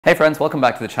Hey friends, welcome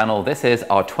back to the channel. This is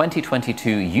our 2022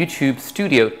 YouTube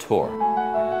studio tour.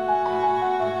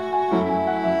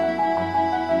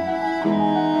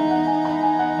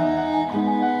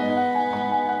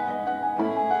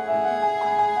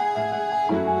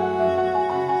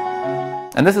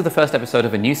 And this is the first episode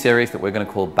of a new series that we're going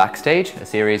to call Backstage, a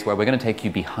series where we're going to take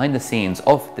you behind the scenes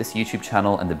of this YouTube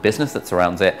channel and the business that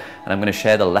surrounds it. And I'm going to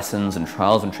share the lessons and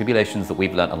trials and tribulations that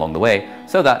we've learned along the way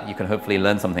so that you can hopefully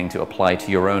learn something to apply to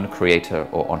your own creator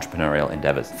or entrepreneurial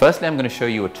endeavors. Firstly, I'm going to show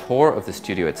you a tour of the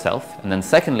studio itself. And then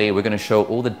secondly, we're going to show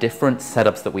all the different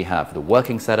setups that we have, the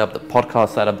working setup, the podcast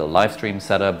setup, the live stream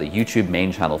setup, the YouTube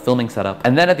main channel filming setup.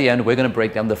 And then at the end, we're going to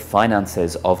break down the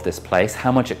finances of this place,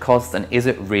 how much it costs, and is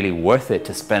it really worth it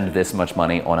to spend this much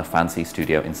money on a fancy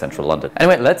studio in central London.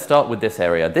 Anyway, let's start with this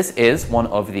area. This is one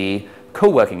of the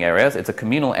co-working areas. It's a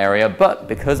communal area, but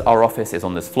because our office is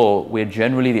on this floor, we're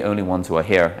generally the only ones who are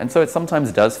here. And so it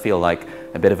sometimes does feel like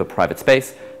a bit of a private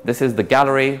space. This is the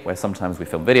gallery where sometimes we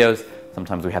film videos,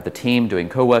 sometimes we have the team doing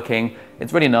co-working.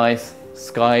 It's really nice.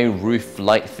 Sky roof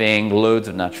light thing, loads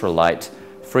of natural light.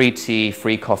 Free tea,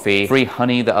 free coffee, free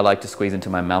honey that I like to squeeze into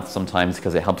my mouth sometimes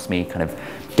because it helps me kind of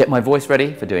get my voice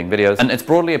ready for doing videos. And it's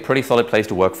broadly a pretty solid place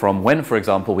to work from when, for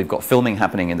example, we've got filming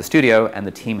happening in the studio and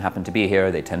the team happen to be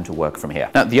here, they tend to work from here.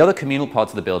 Now, the other communal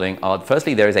parts of the building are,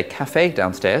 firstly, there is a cafe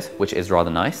downstairs, which is rather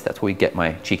nice. That's where we get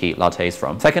my cheeky lattes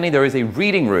from. Secondly, there is a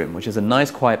reading room, which is a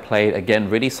nice quiet place, again,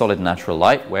 really solid natural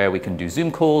light where we can do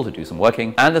Zoom calls or do some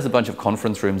working. And there's a bunch of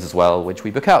conference rooms as well, which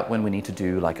we book out when we need to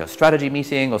do like a strategy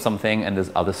meeting or something, and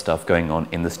there's other stuff going on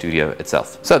in the studio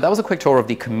itself. So that was a quick tour of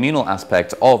the communal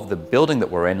aspect of the building that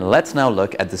we're in. Let's now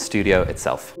look at the studio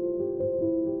itself.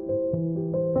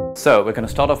 So we're going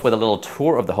to start off with a little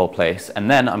tour of the whole place,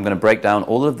 and then I'm going to break down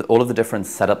all of the different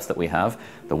setups that we have: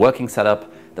 the working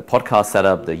setup, the podcast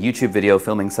setup, the YouTube video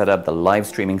filming setup, the live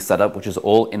streaming setup, which is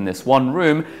all in this one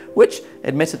room, which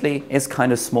admittedly is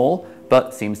kind of small,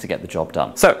 but seems to get the job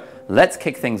done. So let's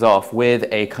kick things off with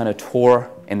a kind of tour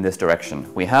in this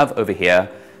direction. We have over here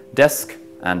desk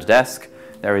and desk.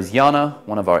 There is Yana,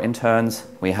 one of our interns.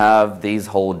 We have these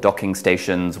whole docking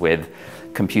stations with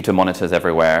computer monitors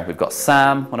everywhere. We've got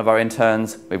Sam, one of our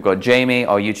interns. We've got Jamie,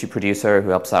 our YouTube producer, who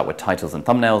helps out with titles and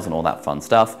thumbnails and all that fun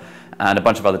stuff. And a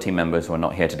bunch of other team members who are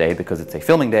not here today because it's a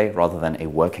filming day rather than a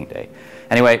working day.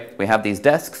 Anyway, we have these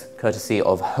desks, courtesy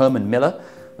of Herman Miller,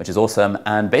 which is awesome.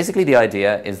 And basically the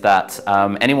idea is that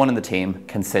anyone in the team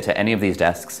can sit at any of these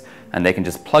desks and they can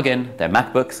just plug in their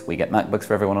MacBooks. We get MacBooks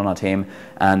for everyone on our team,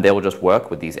 and they will just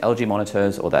work with these LG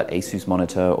monitors or that Asus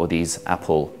monitor or these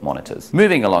Apple monitors.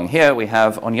 Moving along here, we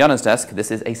have on Yana's desk,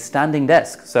 this is a standing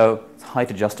desk, so it's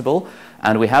height adjustable,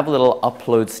 and we have a little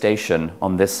upload station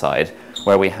on this side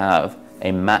where we have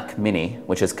a Mac Mini,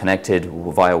 which is connected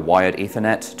via wired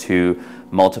Ethernet to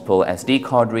multiple SD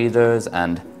card readers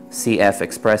and CF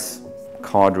Express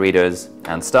card readers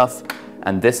and stuff.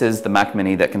 And this is the Mac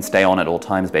Mini that can stay on at all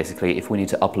times, basically, if we need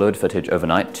to upload footage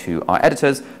overnight to our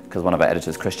editors, because one of our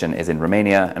editors, Christian, is in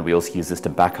Romania, and we also use this to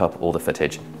back up all the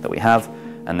footage that we have.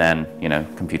 And then, you know,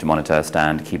 computer monitor,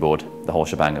 stand, keyboard, the whole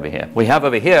shebang over here. We have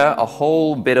over here a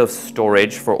whole bit of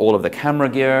storage for all of the camera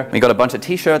gear. We got a bunch of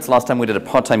t-shirts. Last time we did a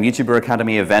part-time YouTuber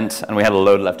Academy event, and we had a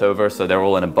load left over, so they're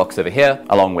all in a box over here,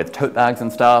 along with tote bags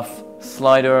and stuff,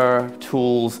 slider,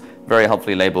 tools, very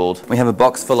helpfully labeled. We have a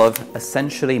box full of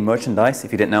essentially merchandise.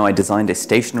 If you didn't know, I designed a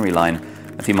stationery line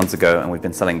a few months ago, and we've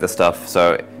been selling this stuff.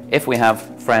 So if we have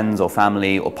friends or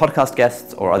family or podcast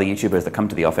guests or other YouTubers that come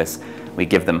to the office, we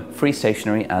give them free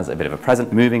stationery as a bit of a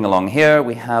present. Moving along here,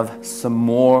 we have some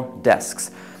more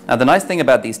desks. Now, the nice thing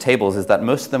about these tables is that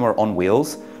most of them are on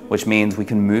wheels, which means we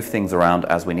can move things around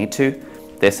as we need to.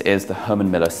 This is the Herman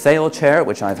Miller sail chair,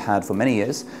 which I've had for many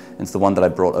years. It's the one that I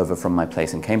brought over from my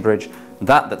place in Cambridge.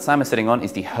 That Sam is sitting on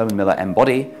is the Herman Miller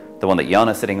M-Body. The one that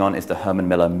Yana is sitting on is the Herman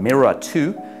Miller Mirror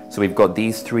 2. So we've got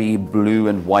these three blue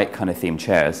and white kind of themed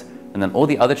chairs. And then all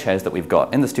the other chairs that we've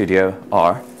got in the studio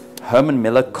are Herman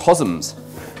Miller Cosms.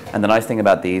 And the nice thing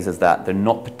about these is that they're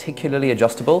not particularly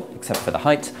adjustable, except for the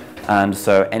height. And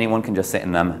so anyone can just sit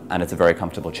in them, and it's a very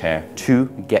comfortable chair to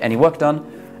get any work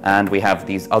done. And we have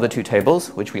these other two tables,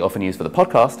 which we often use for the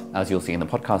podcast, as you'll see in the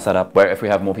podcast setup, where if we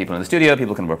have more people in the studio,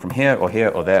 people can work from here or here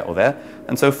or there or there.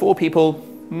 And so 4 people,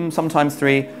 sometimes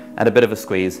 3, at a bit of a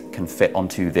squeeze, can fit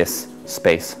onto this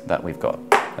space that we've got.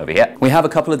 over here. We have a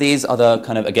couple of these other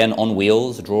kind of, again, on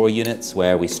wheels drawer units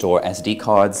where we store SD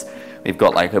cards. We've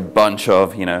got like a bunch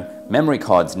of, you know, memory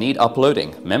cards need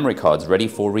uploading, memory cards ready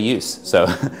for reuse. So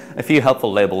a few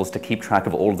helpful labels to keep track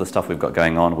of all of the stuff we've got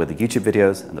going on with the YouTube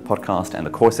videos and the podcast and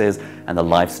the courses and the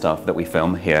live stuff that we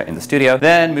film here in the studio.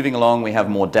 Then moving along, we have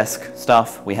more desk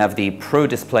stuff. We have the Pro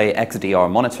Display XDR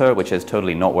monitor, which is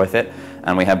totally not worth it.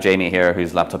 And we have Jamie here,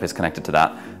 whose laptop is connected to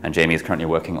that. And Jamie is currently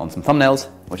working on some thumbnails,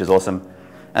 which is awesome.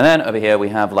 And then over here, we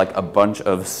have like a bunch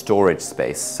of storage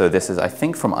space. So this is, I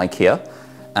think, from IKEA.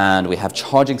 And we have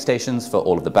charging stations for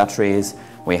all of the batteries.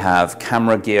 We have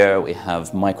camera gear, we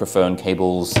have microphone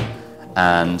cables,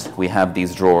 and we have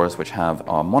these drawers which have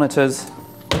our monitors.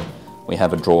 We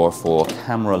have a drawer for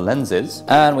camera lenses,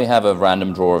 and we have a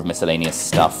random drawer of miscellaneous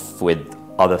stuff with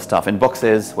other stuff in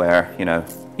boxes where, you know,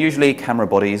 usually camera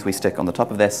bodies we stick on the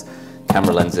top of this,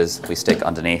 camera lenses we stick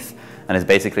underneath, and it's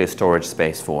basically a storage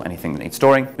space for anything that needs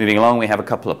storing. Moving along, we have a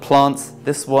couple of plants.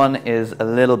 This one is a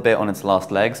little bit on its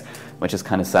last legs, which is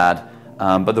kind of sad,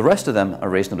 but the rest of them are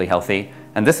reasonably healthy.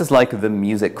 And this is like the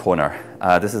music corner.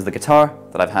 This is the guitar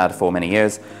that I've had for many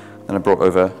years, that I brought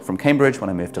over from Cambridge when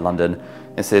I moved to London.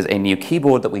 This is a new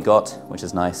keyboard that we got, which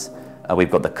is nice. We've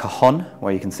got the cajon,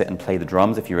 where you can sit and play the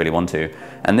drums if you really want to.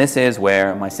 And this is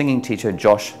where my singing teacher,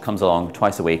 Josh, comes along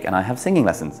twice a week, and I have singing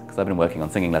lessons, because I've been working on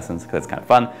singing lessons, because it's kind of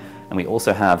fun. And we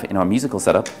also have, in our musical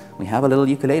setup, we have a little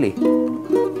ukulele.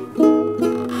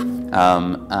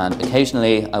 And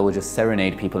occasionally I will just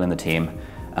serenade people in the team,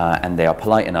 and they are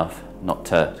polite enough not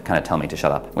to kind of tell me to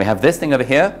shut up. We have this thing over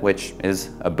here, which is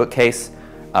a bookcase.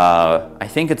 I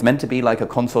think it's meant to be like a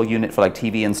console unit for like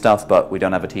TV and stuff, but we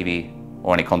don't have a TV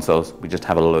or any consoles. We just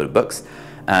have a load of books,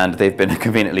 and they've been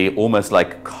conveniently almost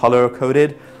like color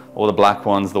coded. All the black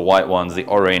ones, the white ones, the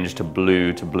orange to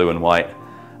blue and white.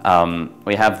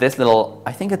 We have this little,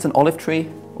 I think it's an olive tree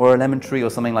or a lemon tree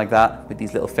or something like that, with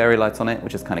these little fairy lights on it,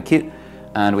 which is kind of cute.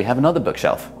 And we have another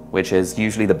bookshelf, which is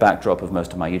usually the backdrop of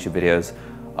most of my YouTube videos.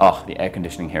 Oh, the air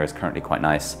conditioning here is currently quite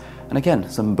nice. And again,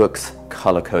 some books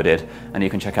color-coded, and you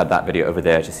can check out that video over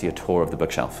there to see a tour of the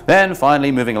bookshelf. Then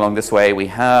finally, moving along this way, we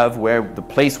have the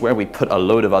place where we put a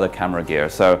load of other camera gear.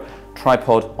 So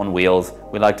tripod on wheels.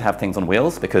 We like to have things on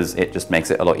wheels because it just makes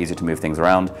it a lot easier to move things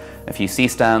around. A few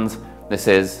C-stands. This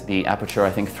is the Aperture, I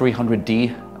think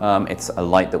 300D. It's a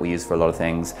light that we use for a lot of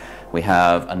things. We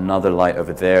have another light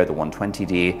over there, the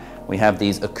 120D. We have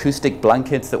these acoustic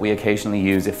blankets that we occasionally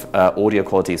use if audio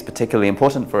quality is particularly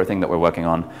important for a thing that we're working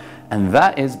on. And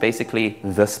that is basically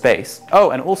the space.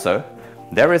 Oh, and also,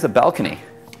 there is a balcony.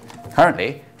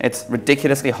 Currently, it's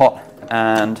ridiculously hot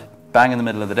and bang in the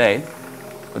middle of the day,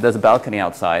 but there's a balcony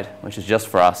outside, which is just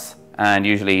for us. And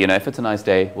usually, you know, if it's a nice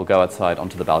day, we'll go outside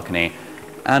onto the balcony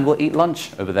and we'll eat lunch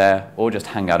over there or just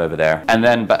hang out over there. And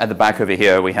then at the back over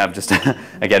here, we have just,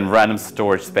 again, random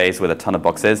storage space with a ton of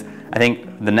boxes. I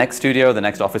think the next studio, the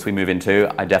next office we move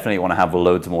into, I definitely want to have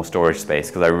loads more storage space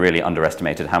because I really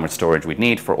underestimated how much storage we'd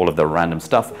need for all of the random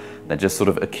stuff that just sort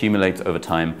of accumulates over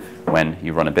time when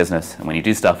you run a business and when you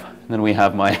do stuff. And then we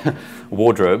have my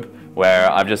wardrobe,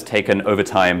 where I've just taken over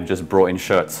time, just brought in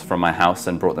shirts from my house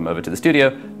and brought them over to the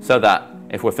studio so that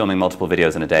if we're filming multiple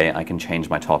videos in a day, I can change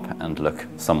my top and look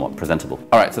somewhat presentable.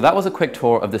 All right, so that was a quick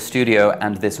tour of the studio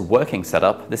and this working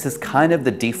setup. This is kind of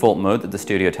the default mode that the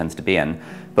studio tends to be in,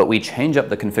 but we change up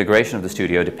the configuration of the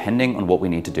studio depending on what we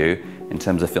need to do in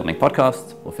terms of filming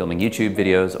podcasts or filming YouTube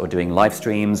videos or doing live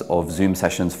streams of Zoom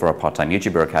sessions for our part-time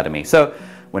YouTuber Academy. So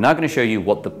we're now going to show you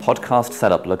what the podcast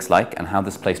setup looks like and how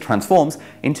this place transforms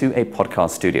into a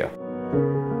podcast studio.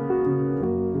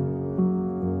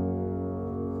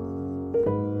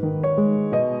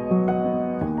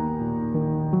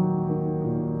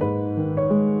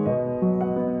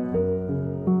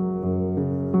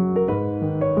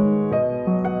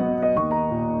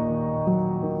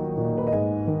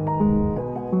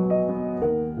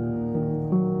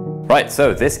 Right,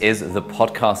 so this is the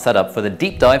podcast setup for the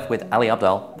Deep Dive with Ali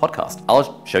Abdaal podcast.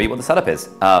 I'll show you what the setup is.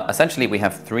 Essentially, we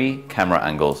have three camera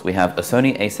angles. We have a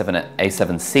Sony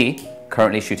a7C,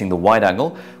 currently shooting the wide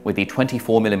angle with the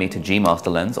 24mm G Master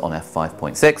lens on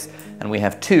f5.6, and we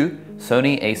have two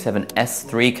Sony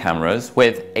a7S III cameras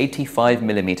with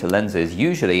 85mm lenses,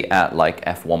 usually at like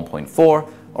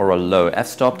f1.4 or a low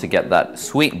f-stop to get that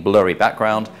sweet blurry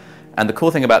background. And the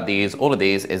cool thing about these, all of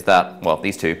these, is that, well,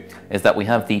 these two, is that we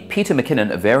have the Peter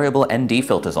McKinnon variable ND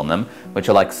filters on them, which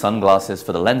are like sunglasses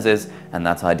for the lenses, and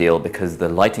that's ideal because the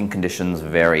lighting conditions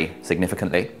vary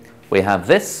significantly. We have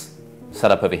this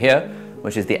setup over here,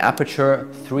 which is the Aperture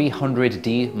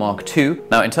 300D Mark II.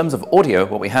 Now, in terms of audio,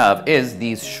 what we have is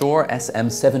these Shure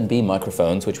SM7B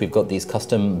microphones, which we've got these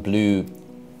custom blue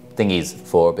thingies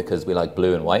for because we like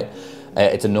blue and white.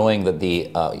 It's annoying that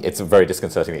it's very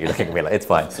disconcerting that you're looking at me like, it's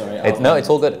fine. Sorry. No, it's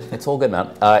all good. It's all good,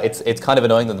 man. It's kind of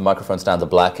annoying that the microphone stands are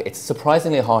black. It's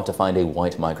surprisingly hard to find a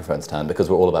white microphone stand because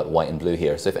we're all about white and blue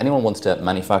here. So if anyone wants to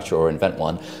manufacture or invent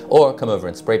one or come over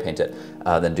and spray paint it,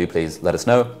 then do please let us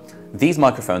know. These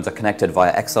microphones are connected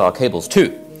via XLR cables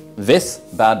to this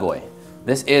bad boy.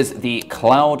 This is the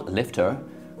Cloud Lifter,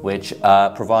 which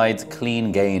provides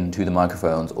clean gain to the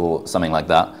microphones or something like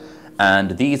that.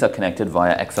 And these are connected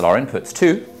via XLR inputs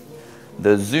to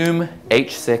the Zoom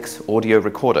H6 audio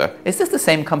recorder. Is this the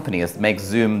same company as makes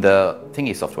Zoom the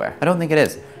thingy software? I don't think it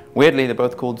is. Weirdly, they're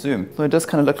both called Zoom. So it does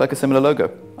kind of look like a similar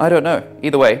logo. I don't know.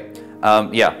 Either way,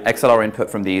 yeah, XLR input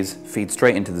from these feeds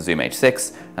straight into the Zoom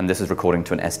H6, and this is recording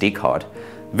to an SD card.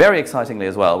 Very excitingly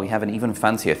as well, we have an even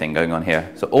fancier thing going on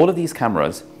here. So all of these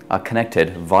cameras are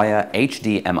connected via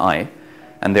HDMI,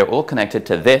 and they're all connected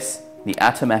to this, the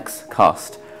Atom-X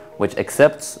Cast, which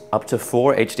accepts up to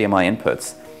 4 HDMI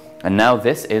inputs. And now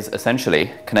this is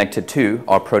essentially connected to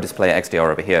our Pro Display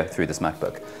XDR over here through this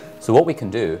MacBook. So what we can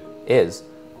do is,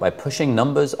 by pushing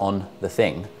numbers on the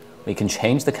thing, we can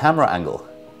change the camera angle.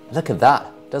 Look at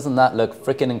that. Doesn't that look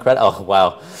freaking incredible? Oh,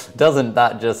 wow. Doesn't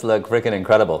that just look freaking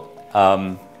incredible?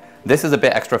 This is a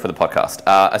bit extra for the podcast.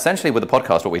 Essentially with the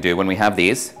podcast, what we do when we have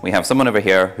these, we have someone over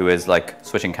here who is like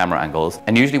switching camera angles,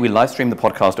 and usually we live stream the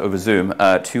podcast over Zoom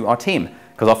to our team.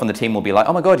 Because often the team will be like,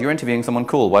 oh my God, you're interviewing someone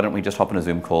cool. Why don't we just hop on a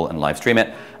Zoom call and live stream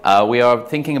it? We are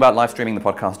thinking about live streaming the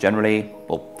podcast generally.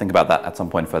 We'll think about that at some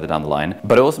point further down the line.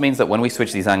 But it also means that when we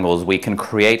switch these angles, we can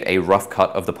create a rough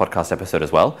cut of the podcast episode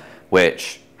as well,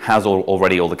 which has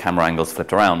already all the camera angles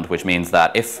flipped around, which means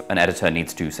that if an editor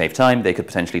needs to save time, they could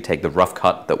potentially take the rough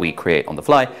cut that we create on the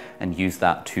fly and use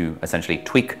that to essentially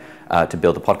tweak to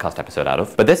build a podcast episode out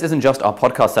of. But this isn't just our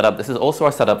podcast setup, this is also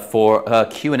our setup for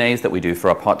Q&As that we do for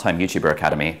our part-time YouTuber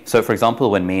Academy. So for example,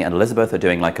 when me and Elizabeth are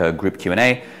doing like a group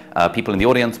Q&A, people in the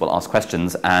audience will ask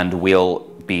questions and we'll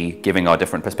be giving our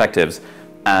different perspectives.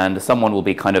 And someone will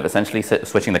be kind of essentially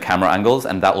switching the camera angles,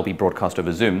 and that will be broadcast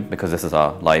over Zoom because this is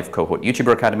our live cohort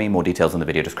YouTuber Academy. More details in the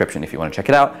video description if you want to check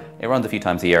it out. It runs a few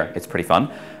times a year. It's pretty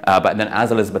fun. But then as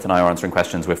Elizabeth and I are answering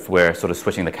questions, we're sort of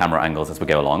switching the camera angles as we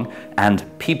go along. And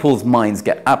people's minds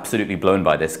get absolutely blown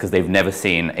by this because they've never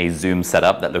seen a Zoom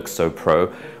setup that looks so pro,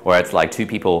 where it's like two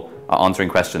people are answering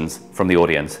questions from the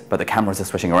audience, but the cameras are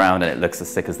switching around and it looks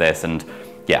as sick as this. And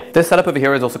yeah, this setup over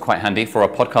here is also quite handy for our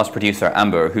podcast producer,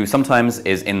 Amber, who sometimes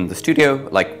is in the studio,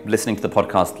 like listening to the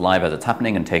podcast live as it's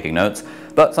happening and taking notes.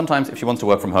 But sometimes if she wants to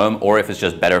work from home, or if it's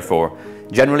just better for,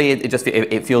 generally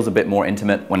it feels a bit more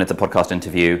intimate when it's a podcast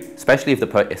interview, especially if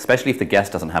the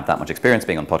guest doesn't have that much experience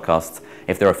being on podcasts,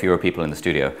 if there are fewer people in the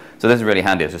studio. So this is really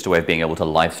handy. It's just a way of being able to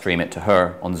live stream it to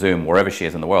her on Zoom, wherever she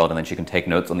is in the world, and then she can take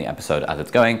notes on the episode as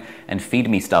it's going and feed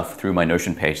me stuff through my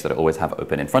Notion page that I always have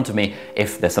open in front of me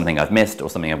if there's something I've missed or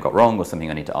something I've got wrong or something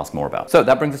I need to ask more about. So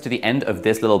that brings us to the end of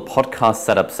this little podcast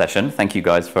setup session. Thank you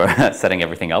guys for setting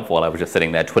everything up while I was just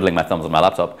sitting there twiddling my thumbs on my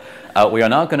laptop. We are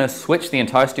now going to switch the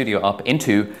entire studio up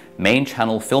into main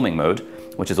channel filming mode,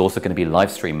 which is also going to be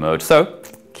live stream mode. So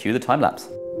cue the time lapse.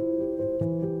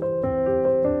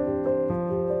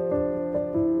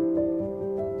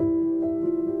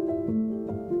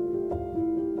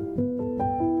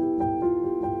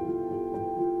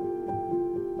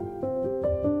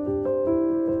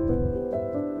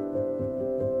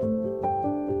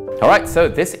 All right, so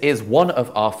this is one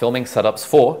of our filming setups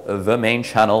for the main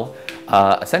channel.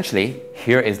 Essentially,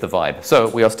 here is the vibe. So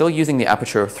we are still using the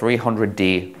Aperture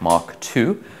 300D Mark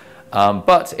II,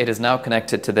 but it is now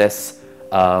connected to this,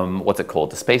 what's it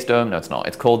called? The Space Dome? No, it's not.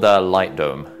 It's called the Light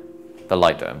Dome. The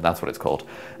Light Dome, that's what it's called.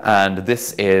 And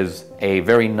this is a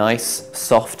very nice,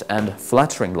 soft and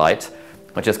flattering light,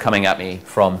 which is coming at me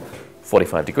from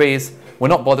 45 degrees. We're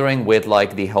not bothering with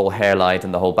like the whole hair light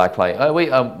and the whole backlight.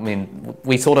 I mean,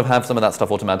 we sort of have some of that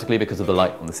stuff automatically because of the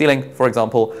light on the ceiling, for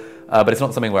example, but it's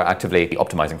not something we're actively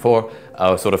optimizing for.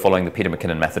 Sort of following the Peter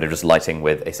McKinnon method of just lighting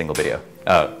with a single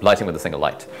lighting with a single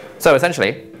light. So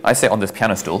essentially, I sit on this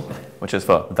piano stool, which is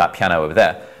for that piano over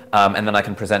there, and then I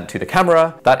can present to the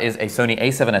camera. That is a Sony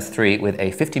a7S III with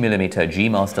a 50mm G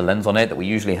Master lens on it that we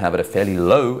usually have at a fairly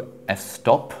low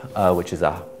f-stop, which is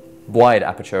a wide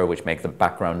aperture, which makes the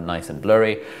background nice and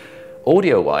blurry.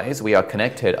 Audio-wise, we are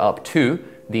connected up to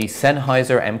the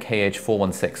Sennheiser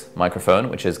MKH416 microphone,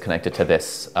 which is connected to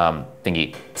this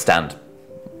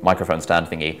microphone stand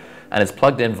thingy, and it's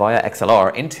plugged in via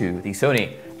XLR into the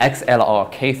Sony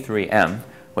XLR K3M,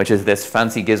 which is this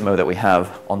fancy gizmo that we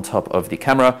have on top of the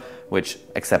camera, which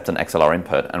accepts an XLR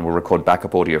input and will record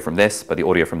backup audio from this, but the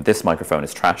audio from this microphone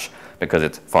is trash because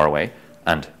it's far away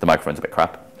and the microphone's a bit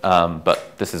crap.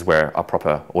 but this is where our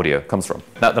proper audio comes from.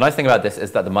 Now, the nice thing about this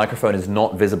is that the microphone is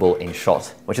not visible in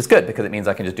shot, which is good because it means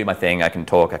I can just do my thing, I can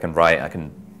talk, I can write, I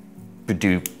can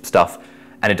do stuff,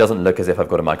 and it doesn't look as if I've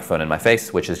got a microphone in my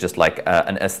face, which is just like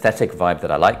an aesthetic vibe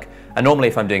that I like. And normally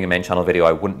if I'm doing a main channel video,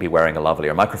 I wouldn't be wearing a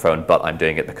lavalier microphone, but I'm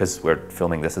doing it because we're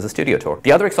filming this as a studio tour.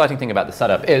 The other exciting thing about the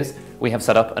setup is we have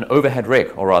set up an overhead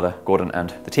rig, or rather Gordon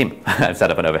and the team have set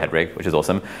up an overhead rig, which is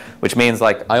awesome, which means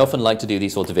like I often like to do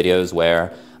these sorts of videos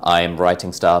where I'm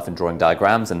writing stuff and drawing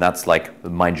diagrams, and that's like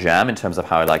my jam in terms of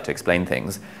how I like to explain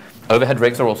things. Overhead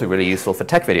rigs are also really useful for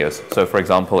tech videos. So for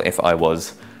example, if I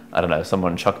was, I don't know,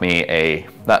 someone chuck me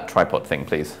that tripod thing,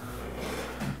 please.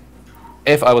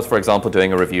 If I was, for example,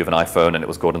 doing a review of an iPhone and it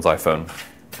was Gordon's iPhone,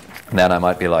 then I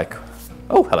might be like,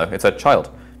 oh, hello, it's a child.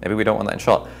 Maybe we don't want that in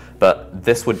shot. But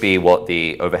this would be what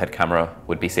the overhead camera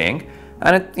would be seeing.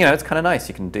 And it's kind of nice.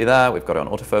 You can do that. We've got it on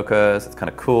autofocus. It's kind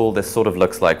of cool. This sort of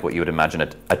looks like what you would imagine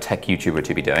a tech YouTuber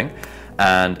to be doing.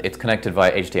 And it's connected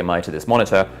via HDMI to this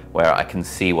monitor where I can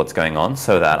see what's going on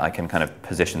so that I can kind of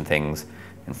position things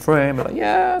in frame. Like,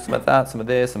 yeah, some of that, some of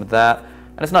this, some of that.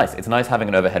 And it's nice. It's nice having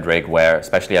an overhead rig where,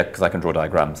 especially because I can draw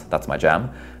diagrams, that's my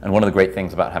jam. And one of the great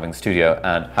things about having a studio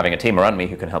and having a team around me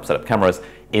who can help set up cameras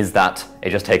is that it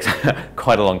just takes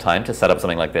quite a long time to set up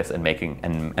something like this and make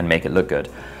it look good.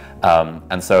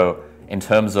 And so in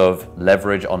terms of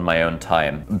leverage on my own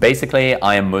time, basically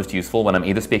I am most useful when I'm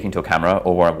either speaking to a camera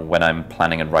or when I'm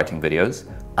planning and writing videos.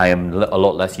 I am a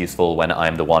lot less useful when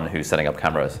I'm the one who's setting up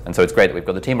cameras. And so it's great that we've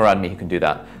got the team around me who can do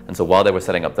that. And so while they were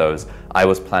setting up those, I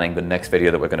was planning the next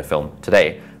video that we're going to film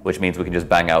today, which means we can just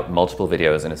bang out multiple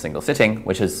videos in a single sitting,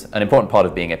 which is an important part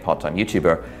of being a part-time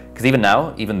YouTuber. Because even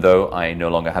now, even though I no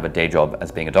longer have a day job as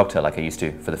being a doctor like I used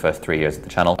to for the first 3 years of the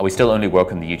channel, we still only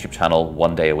work on the YouTube channel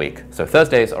 1 day a week. So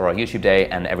Thursdays are our YouTube day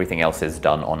and everything else is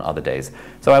done on other days.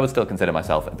 So I would still consider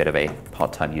myself a bit of a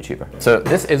part-time YouTuber. So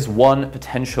this is one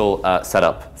potential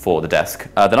setup for the desk.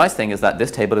 The nice thing is that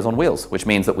this table is on wheels, which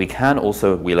means that we can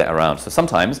also wheel it around. So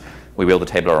sometimes we wheel the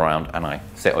table around and I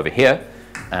sit over here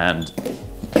and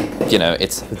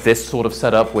it's this sort of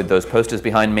setup with those posters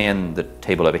behind me and the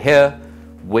table over here,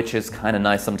 which is kind of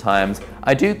nice sometimes.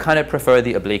 I do kind of prefer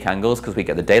the oblique angles because we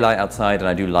get the daylight outside, and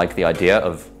I do like the idea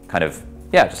of kind of,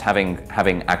 just having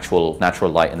actual natural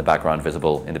light in the background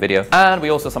visible in the video. And we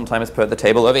also sometimes put the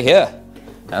table over here.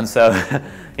 And so,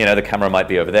 the camera might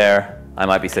be over there. I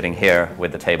might be sitting here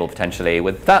with the table potentially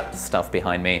with that stuff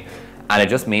behind me. And it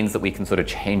just means that we can sort of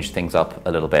change things up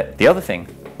a little bit. The other thing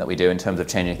that we do in terms of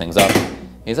changing things up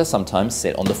is I sometimes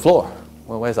sit on the floor.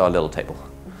 Well, where's our little table?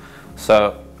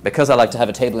 So, because I like to have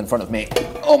a table in front of me,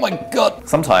 oh my God!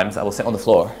 Sometimes I will sit on the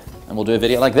floor and we'll do a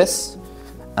video like this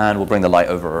and we'll bring the light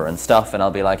over and stuff and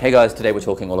I'll be like, hey guys, today we're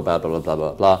talking all about blah, blah, blah,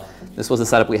 blah, blah. This was the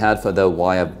setup we had for the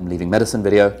why I'm leaving medicine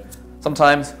video.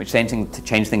 Sometimes we change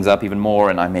things up even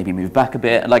more and I maybe move back a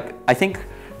bit. And I think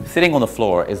sitting on the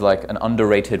floor is like an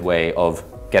underrated way of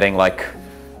getting like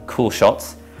cool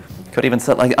shots. Could even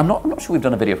set I'm not sure we've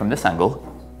done a video from this angle,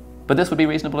 but this would be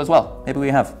reasonable as well. Maybe we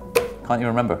have. Can't even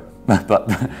remember.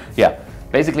 But yeah,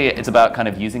 basically it's about kind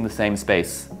of using the same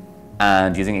space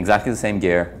and using exactly the same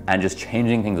gear and just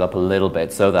changing things up a little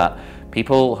bit so that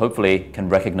people hopefully can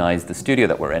recognize the studio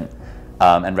that we're in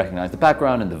and recognize the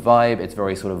background and the vibe. It's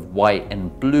very sort of white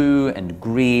and blue and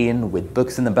green with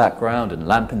books in the background and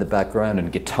lamp in the background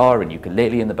and guitar and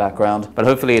ukulele in the background. But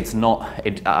hopefully it's not,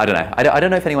 I don't know. I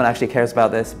don't know if anyone actually cares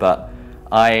about this, but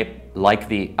I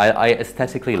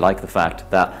aesthetically like the fact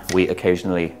that we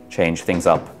occasionally change things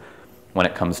up when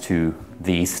it comes to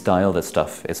the style that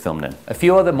stuff is filmed in. A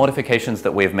few other modifications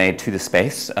that we've made to the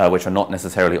space, which are not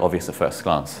necessarily obvious at first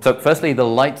glance. So firstly, the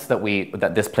lights that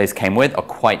this place came with are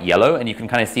quite yellow, and you can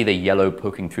kind of see the yellow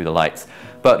poking through the lights.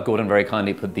 But Gordon very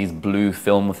kindly put these blue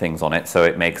film things on it, so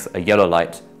it makes a yellow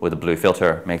light with a blue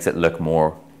filter, makes it look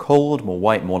more cold, more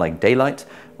white, more like daylight,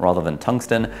 rather than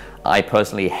tungsten. I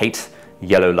personally hate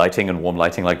yellow lighting and warm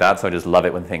lighting like that, so I just love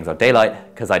it when things are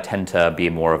daylight, because I tend to be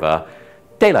more of a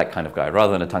daylight kind of guy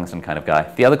rather than a tungsten kind of guy.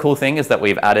 The other cool thing is that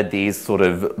we've added these sort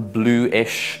of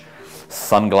blue-ish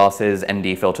sunglasses,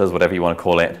 ND filters, whatever you want to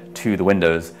call it, to the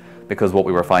windows, because what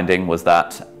we were finding was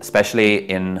that, especially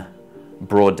in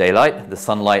broad daylight, the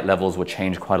sunlight levels would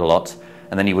change quite a lot,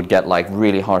 and then you would get like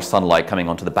really harsh sunlight coming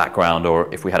onto the background,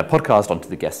 or if we had a podcast, onto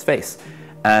the guest's face.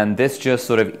 And this just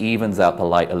sort of evens out the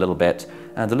light a little bit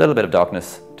adds a little bit of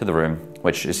darkness to the room,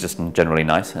 which is just generally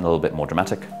nice and a little bit more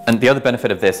dramatic. And the other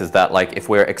benefit of this is that, like, if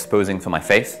we're exposing for my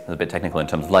face, it's a bit technical in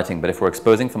terms of lighting, but if we're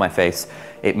exposing for my face,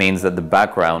 it means that the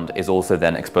background is also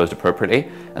then exposed appropriately.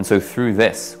 And so through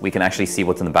this, we can actually see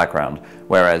what's in the background.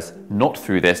 Whereas not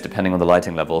through this, depending on the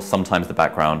lighting level, sometimes the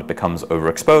background becomes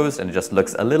overexposed and it just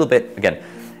looks a little bit, again,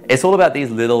 it's all about these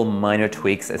little minor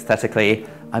tweaks aesthetically.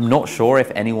 I'm not sure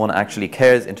if anyone actually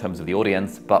cares in terms of the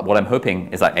audience, but what I'm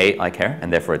hoping is that A, I care,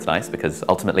 and therefore it's nice, because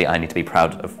ultimately I need to be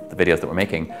proud of the videos that we're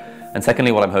making. And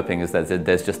secondly, what I'm hoping is that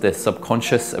there's just this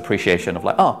subconscious appreciation of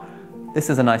like, oh, this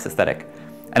is a nice aesthetic.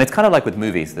 And it's kind of like with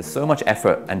movies. There's so much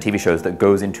effort and TV shows that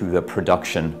goes into the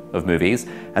production of movies,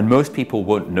 and most people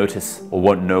won't notice or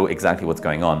won't know exactly what's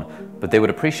going on, but they would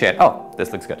appreciate, oh,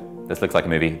 this looks good. This looks like a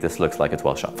movie, this looks like it's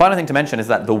well shot. Final thing to mention is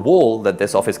that the wall that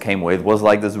this office came with was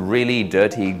like this really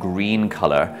dirty green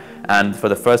color. And for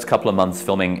the first couple of months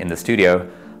filming in the studio,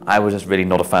 I was just really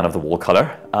not a fan of the wall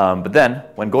color. But then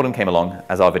when Gordon came along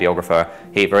as our videographer,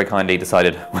 he very kindly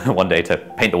decided one day to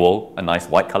paint the wall a nice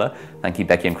white color. Thank you,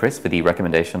 Becky and Chris, for the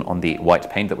recommendation on the white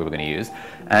paint that we were going to use.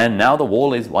 And now the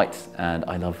wall is white, and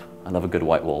I love a good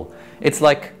white wall. It's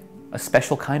like a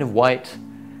special kind of white.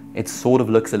 It sort of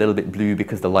looks a little bit blue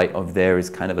because the light of there is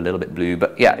kind of a little bit blue,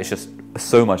 but yeah, it's just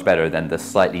so much better than the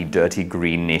slightly dirty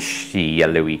greenish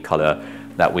yellowy color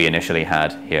that we initially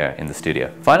had here in the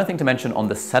studio. Final thing to mention on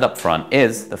the setup front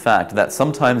is the fact that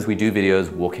sometimes we do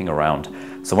videos walking around.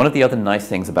 So one of the other nice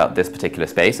things about this particular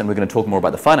space, and we're going to talk more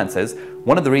about the finances,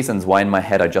 one of the reasons why in my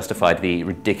head I justified the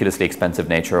ridiculously expensive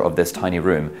nature of this tiny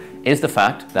room is the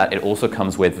fact that it also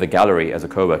comes with the gallery as a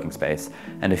co-working space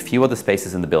and a few other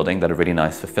spaces in the building that are really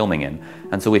nice for filming in.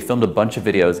 And so we filmed a bunch of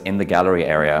videos in the gallery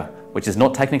area, which is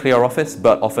not technically our office,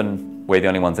 but often we're the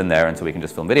only ones in there, and so we can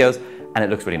just film videos, and it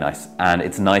looks really nice. And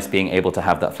it's nice being able to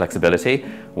have that flexibility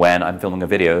when I'm filming a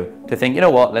video to think, you know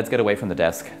what, let's get away from the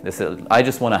desk. I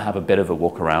just want to have a bit of a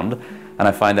walk around. And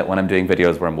I find that when I'm doing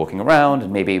videos where I'm walking around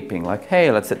and maybe being like,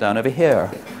 hey, let's sit down over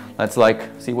here. Let's like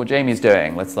see what Jamie's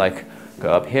doing. Let's like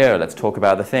go up here. Let's talk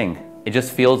about the thing. It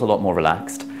just feels a lot more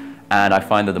relaxed. And I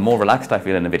find that the more relaxed I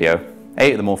feel in a video,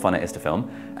 A, the more fun it is to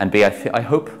film, and B, I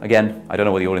hope, again, I don't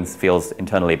know what the audience feels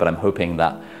internally, but I'm hoping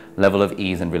that level of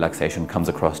ease and relaxation comes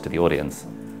across to the audience.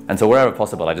 And so wherever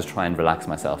possible, I just try and relax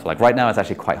myself. Like right now, it's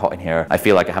actually quite hot in here. I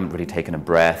feel like I haven't really taken a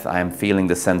breath. I am feeling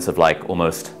this sense of like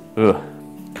almost,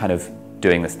 kind of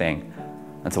doing this thing.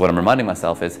 And so what I'm reminding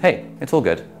myself is, hey, it's all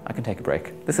good. I can take a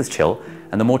break. This is chill.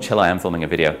 And the more chill I am filming a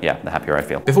video, yeah, the happier I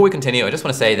feel. Before we continue, I just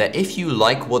want to say that if you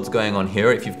like what's going on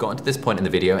here, if you've gotten to this point in the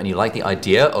video and you like the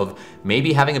idea of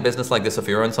maybe having a business like this of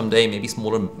your own someday, maybe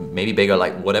smaller, maybe bigger,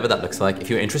 like whatever that looks like, if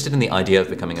you're interested in the idea of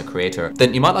becoming a creator,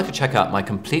 then you might like to check out my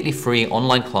completely free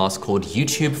online class called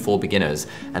YouTube for Beginners.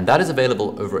 And that is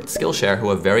available over at Skillshare, who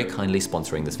are very kindly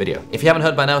sponsoring this video. If you haven't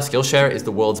heard by now, Skillshare is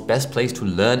the world's best place to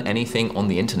learn anything on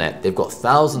the internet. They've got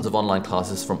thousands of online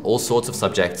classes from all sorts of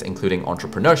subjects, including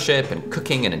entrepreneurship and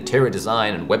cooking and interior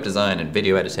design and web design and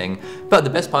video editing. But the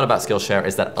best part about Skillshare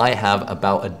is that I have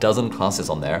about a dozen classes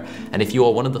on there. And if you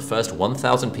are one of the first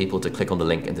 1,000 people to click on the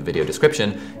link in the video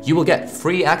description, you will get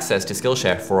free access to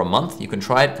Skillshare for a month. You can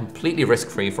try it completely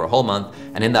risk-free for a whole month.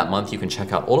 And in that month, you can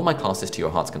check out all of my classes to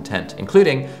your heart's content,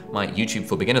 including my YouTube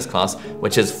for Beginners class,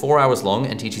 which is 4 hours long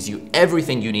and teaches you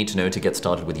everything you need to know to get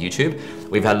started with YouTube.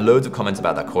 We've had loads of comments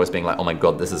about that course being like, oh my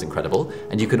God, this is incredible.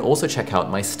 And you can also check out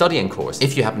my studying course.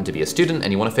 If you happen to be a student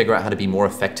and you want to figure out how to be more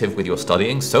effective with your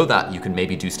studying so that you can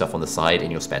maybe do stuff on the side in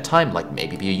your spare time, like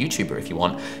maybe be a YouTuber if you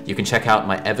want, you can check out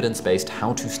my evidence-based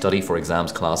how to study for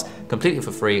exams class completely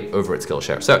for free over at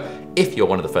Skillshare. So if you're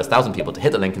one of the first 1,000 people to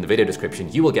hit the link in the video description,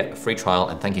 you will get a free trial.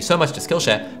 And thank you so much to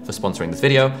Skillshare for sponsoring this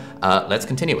video. Let's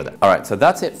continue with it. All right, so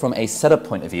that's it from a setup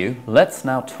point of view. Let's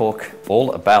now talk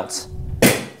all about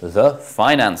the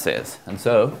finances. And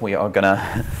so we are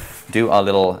gonna do our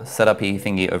little setup-y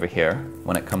thingy over here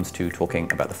when it comes to talking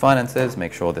about the finances.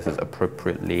 Make sure this is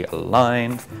appropriately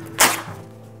aligned.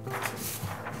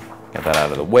 Get that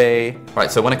out of the way. All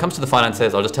right, so when it comes to the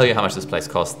finances, I'll just tell you how much this place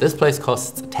costs. This place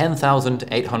costs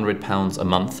 £10,800 a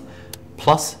month,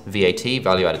 plus VAT,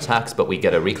 value-added tax, but we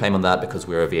get a reclaim on that because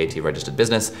we're a VAT registered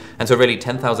business. And so really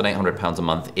 £10,800 a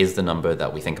month is the number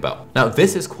that we think about. Now,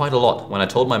 this is quite a lot. When I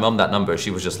told my mum that number, she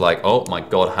was just like, oh my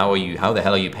God, how the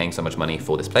hell are you paying so much money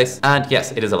for this place? And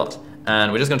yes, it is a lot.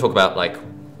 And we're just gonna talk about like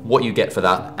what you get for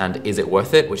that and is it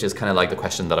worth it, which is kind of like the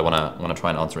question that I wanna try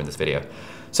and answer in this video.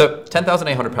 So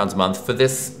 £10,800 a month for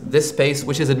this space,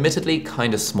 which is admittedly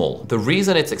kind of small. The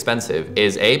reason it's expensive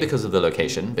is A, because of the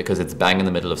location, because it's bang in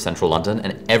the middle of central London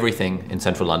and everything in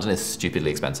central London is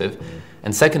stupidly expensive.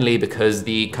 And secondly, because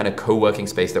the kind of co-working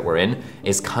space that we're in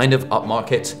is kind of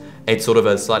upmarket it's sort of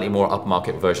a slightly more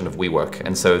upmarket version of WeWork,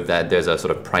 and so that there's a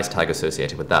sort of price tag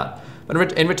associated with that.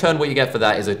 But in return, what you get for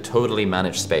that is a totally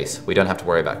managed space. We don't have to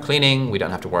worry about cleaning, we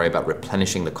don't have to worry about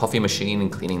replenishing the coffee machine and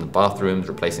cleaning the bathrooms,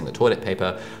 replacing the toilet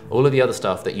paper, all of the other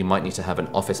stuff that you might need to have an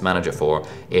office manager for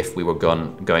if we were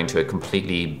going to a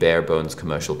completely bare bones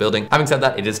commercial building. Having said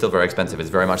that, it is still very expensive. It's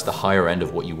very much the higher end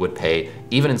of what you would pay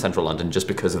even in central London, just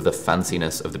because of the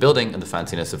fanciness of the building and the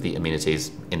fanciness of the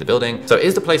amenities in the building. So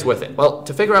is the place worth it? Well,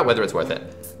 to figure out whether it's worth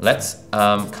it, let's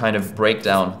kind of break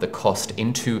down the cost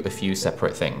into a few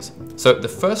separate things. So the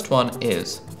first one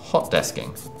is hot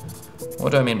desking.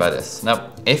 What do I mean by this?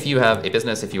 Now, if you have a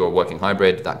business, if you are working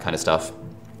hybrid, that kind of stuff,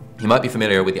 you might be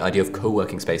familiar with the idea of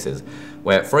co-working spaces,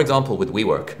 where, for example, with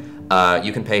WeWork,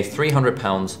 you can pay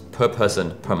 £300 per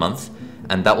person per month,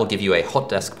 and that will give you a hot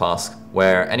desk pass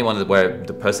where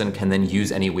the person can then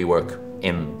use any WeWork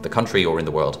in the country or in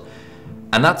the world.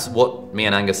 And that's what me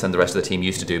and Angus and the rest of the team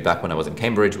used to do back when I was in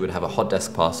Cambridge. We would have a hot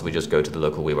desk pass, so we just go to the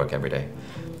local WeWork every day.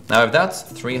 Now, if that's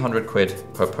 300 quid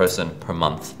per person per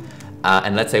month,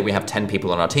 and let's say we have 10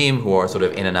 people on our team who are sort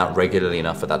of in and out regularly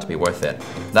enough for that to be worth it,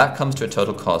 that comes to a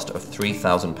total cost of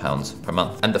 £3,000 per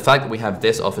month. And the fact that we have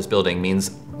this office building means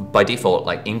by default,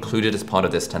 like included as part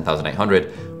of this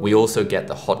 10,800, we also get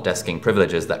the hot desking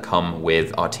privileges that come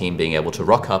with our team being able to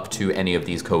rock up to any of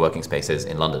these co-working spaces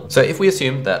in London. So if we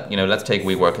assume that, let's take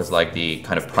WeWork as like the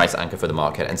kind of price anchor for the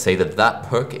market and say that that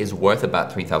perk is worth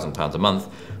about £3,000 a month,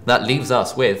 that leaves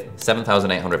us with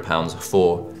 £7,800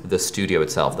 for the studio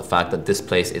itself, the fact that this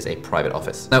place is a private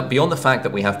office. Now, beyond the fact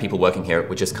that we have people working here,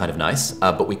 which is kind of nice,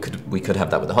 but we could have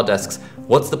that with the hot desks,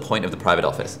 what's the point of the private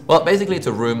office? Well, basically it's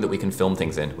a room that we can film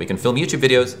things in. We can film YouTube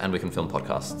videos and we can film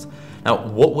podcasts. Now,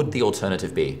 what would the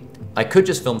alternative be? I could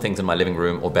just film things in my living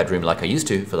room or bedroom like I used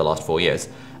to for the last 4 years.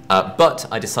 But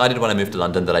I decided when I moved to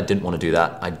London that I didn't want to do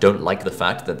that. I don't like the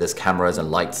fact that there's cameras and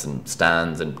lights and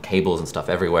stands and cables and stuff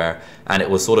everywhere. And it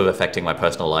was sort of affecting my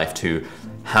personal life to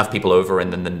have people over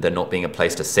and then there not being a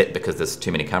place to sit because there's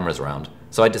too many cameras around.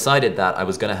 So I decided that I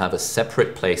was going to have a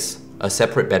separate place, a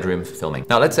separate bedroom for filming.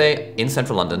 Now, let's say in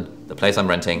central London, the place I'm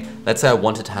renting, let's say I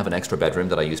wanted to have an extra bedroom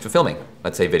that I used for filming.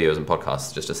 Let's say videos and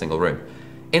podcasts, just a single room.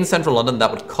 In central London,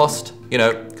 that would cost,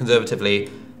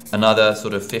 conservatively, another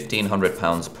sort of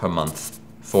 £1,500 per month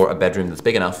for a bedroom that's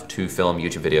big enough to film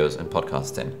YouTube videos and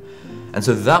podcasts in. And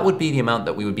so that would be the amount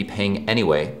that we would be paying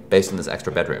anyway based on this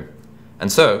extra bedroom. And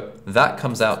so that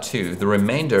comes out to, the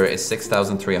remainder is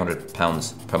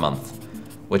 £6,300 per month,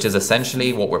 which is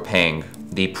essentially what we're paying,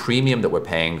 the premium that we're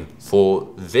paying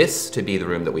for this to be the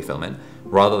room that we film in,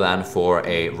 rather than for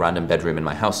a random bedroom in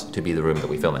my house to be the room that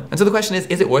we film in. And so the question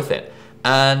is it worth it?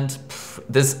 And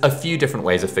there's a few different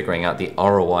ways of figuring out the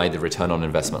ROI, the return on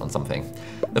investment on something.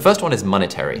 The first one is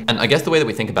monetary. And I guess the way that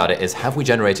we think about it is, have we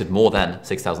generated more than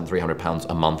 £6,300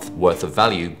 a month worth of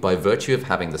value by virtue of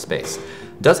having the space?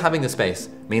 Does having the space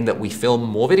mean that we film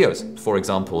more videos, for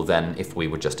example, than if we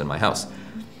were just in my house?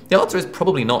 The answer is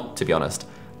probably not, to be honest.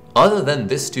 Other than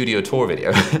this studio tour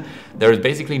video, there is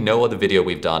basically no other video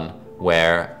we've done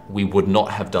where we would not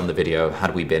have done the video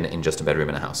had we been in just a bedroom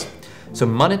in a house. So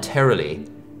monetarily,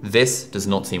 this does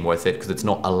not seem worth it because it's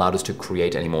not allowed us to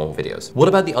create any more videos. What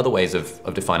about the other ways of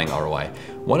defining ROI?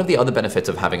 One of the other benefits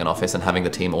of having an office and having the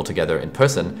team all together in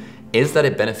person is that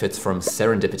it benefits from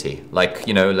serendipity. Like,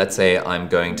 let's say I'm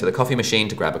going to the coffee machine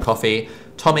to grab a coffee.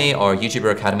 Tommy, our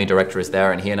YouTuber Academy director, is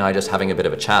there and he and I are just having a bit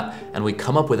of a chat and we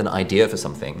come up with an idea for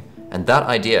something. And that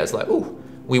idea is like, ooh,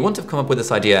 we wouldn't have come up with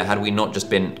this idea had we not just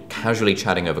been casually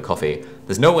chatting over coffee.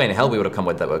 There's no way in hell we would have come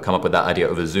up with that idea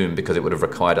over Zoom because it would have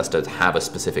required us to have a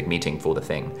specific meeting for the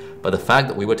thing. But the fact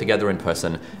that we were together in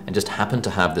person and just happened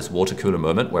to have this water cooler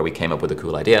moment where we came up with a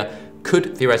cool idea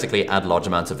could theoretically add large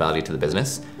amounts of value to the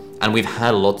business. And we've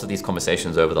had lots of these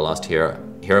conversations over the last year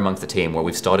here amongst the team where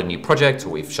we've started new projects or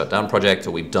we've shut down projects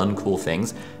or we've done cool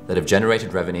things that have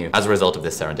generated revenue as a result of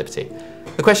this serendipity.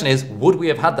 The question is, would we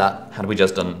have had that had we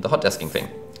just done the hot desking thing?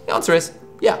 The answer is,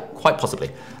 yeah, quite possibly.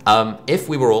 If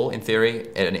we were all, in theory,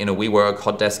 in a WeWork,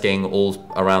 hot desking,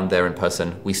 all around there in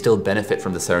person, we still benefit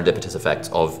from the serendipitous effects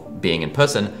of being in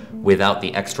person without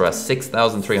the extra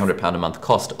 £6,300 a month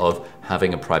cost of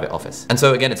having a private office. And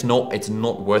so again, it's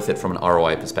not worth it from an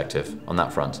ROI perspective on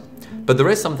that front. But there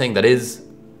is something that is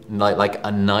like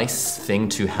a nice thing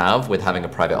to have with having a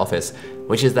private office,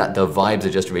 which is that the vibes are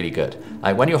just really good.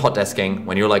 Like when you're hot desking,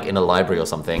 when you're like in a library or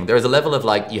something, there is a level of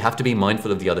like, you have to be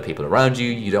mindful of the other people around you.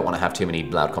 You don't want to have too many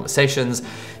loud conversations.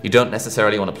 You don't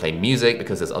necessarily want to play music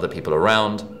because there's other people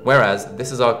around. Whereas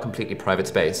this is our completely private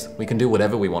space. We can do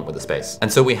whatever we want with the space.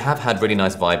 And so we have had really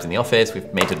nice vibes in the office.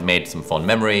 We've made some fond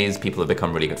memories. People have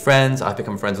become really good friends. I've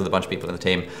become friends with a bunch of people in the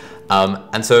team.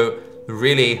 And so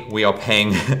really we are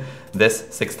paying this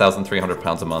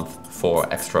 £6,300 a month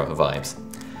for extra vibes.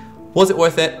 Was it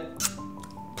worth it?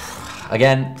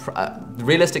 Again,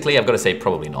 realistically, I've got to say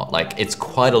probably not. Like, it's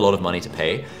quite a lot of money to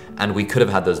pay, and we could have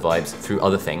had those vibes through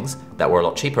other things that were a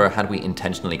lot cheaper had we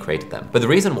intentionally created them. But the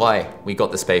reason why we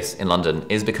got the space in London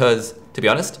is because, to be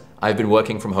honest, I've been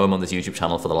working from home on this YouTube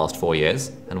channel for the last 4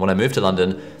 years. And when I moved to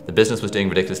London, the business was doing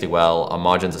ridiculously well, our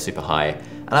margins are super high.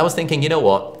 And I was thinking, you know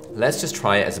what? Let's just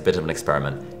try it as a bit of an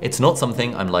experiment. It's not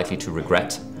something I'm likely to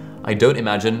regret. I don't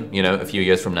imagine, you know, a few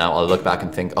years from now, I'll look back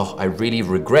and think, oh, I really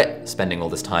regret spending all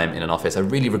this time in an office. I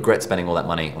really regret spending all that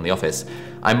money on the office.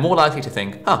 I'm more likely to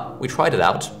think, we tried it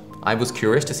out. I was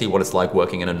curious to see what it's like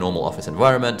working in a normal office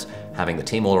environment, having the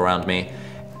team all around me.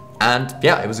 And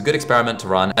yeah, it was a good experiment to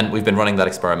run, and we've been running that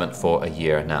experiment for a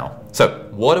year now. So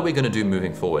what are we going to do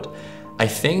moving forward? I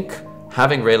think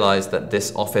having realized that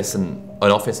this office and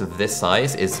an office of this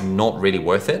size is not really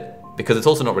worth it, because it's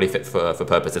also not really fit for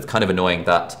purpose. It's kind of annoying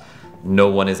that no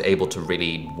one is able to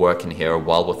really work in here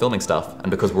while we're filming stuff. And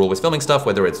because we're always filming stuff,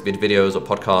 whether it's videos or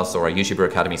podcasts or our YouTuber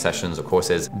Academy sessions or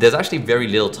courses, there's actually very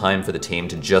little time for the team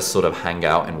to just sort of hang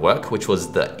out and work, which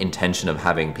was the intention of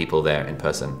having people there in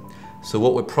person. So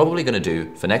what we're probably going to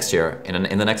do for next year,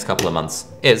 in the next couple of months,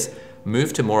 is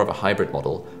move to more of a hybrid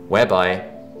model, whereby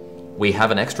we have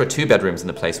an extra 2 bedrooms in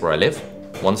the place where I live,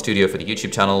 1 studio for the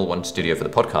YouTube channel, 1 studio for the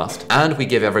podcast, and we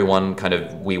give everyone kind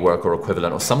of WeWork or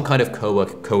equivalent or some kind of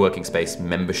co-working space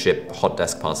membership hot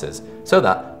desk passes, so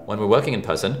that when we're working in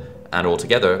person and all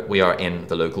together, we are in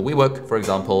the local WeWork, for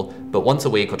example, but once a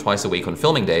week or twice a week on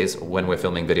filming days, when we're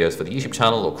filming videos for the YouTube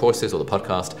channel or courses or the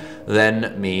podcast,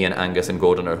 then me and Angus and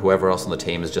Gordon or whoever else on the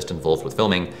team is just involved with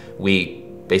filming, we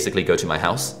basically go to my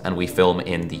house and we film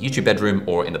in the YouTube bedroom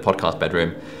or in the podcast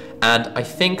bedroom. And I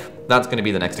think that's going to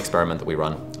be the next experiment that we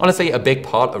run. Honestly, a big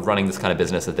part of running this kind of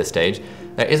business at this stage,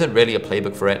 there isn't really a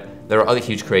playbook for it. There are other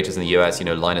huge creators in the US, you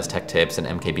know, Linus Tech Tips and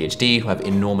MKBHD, who have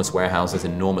enormous warehouses,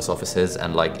 enormous offices,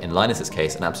 and like in Linus's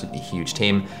case, an absolutely huge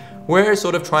team. We're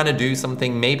sort of trying to do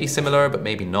something maybe similar, but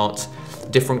maybe not.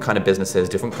 Different kind of businesses,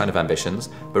 different kind of ambitions.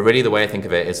 But really the way I think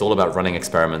of it, it's all about running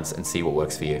experiments and see what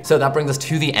works for you. So that brings us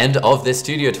to the end of this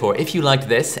studio tour. If you liked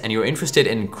this and you're interested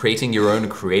in creating your own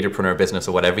creatorpreneur business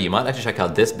or whatever, you might like to check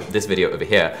out this video over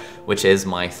here, which is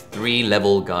my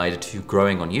 3-level guide to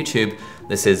growing on YouTube.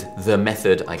 This is the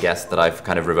method, I guess, that I've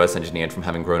kind of reverse engineered from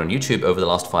having grown on YouTube over the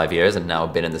last 5 years and now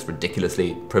been in this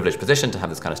ridiculously privileged position to have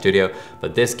this kind of studio.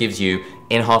 But this gives you,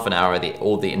 in half an hour,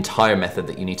 the entire method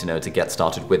that you need to know to get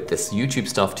started with this YouTube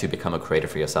stuff to become a creator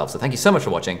for yourself. So thank you so much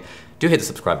for watching. Do hit the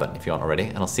subscribe button if you aren't already,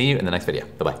 and I'll see you in the next video.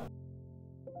 Bye-bye.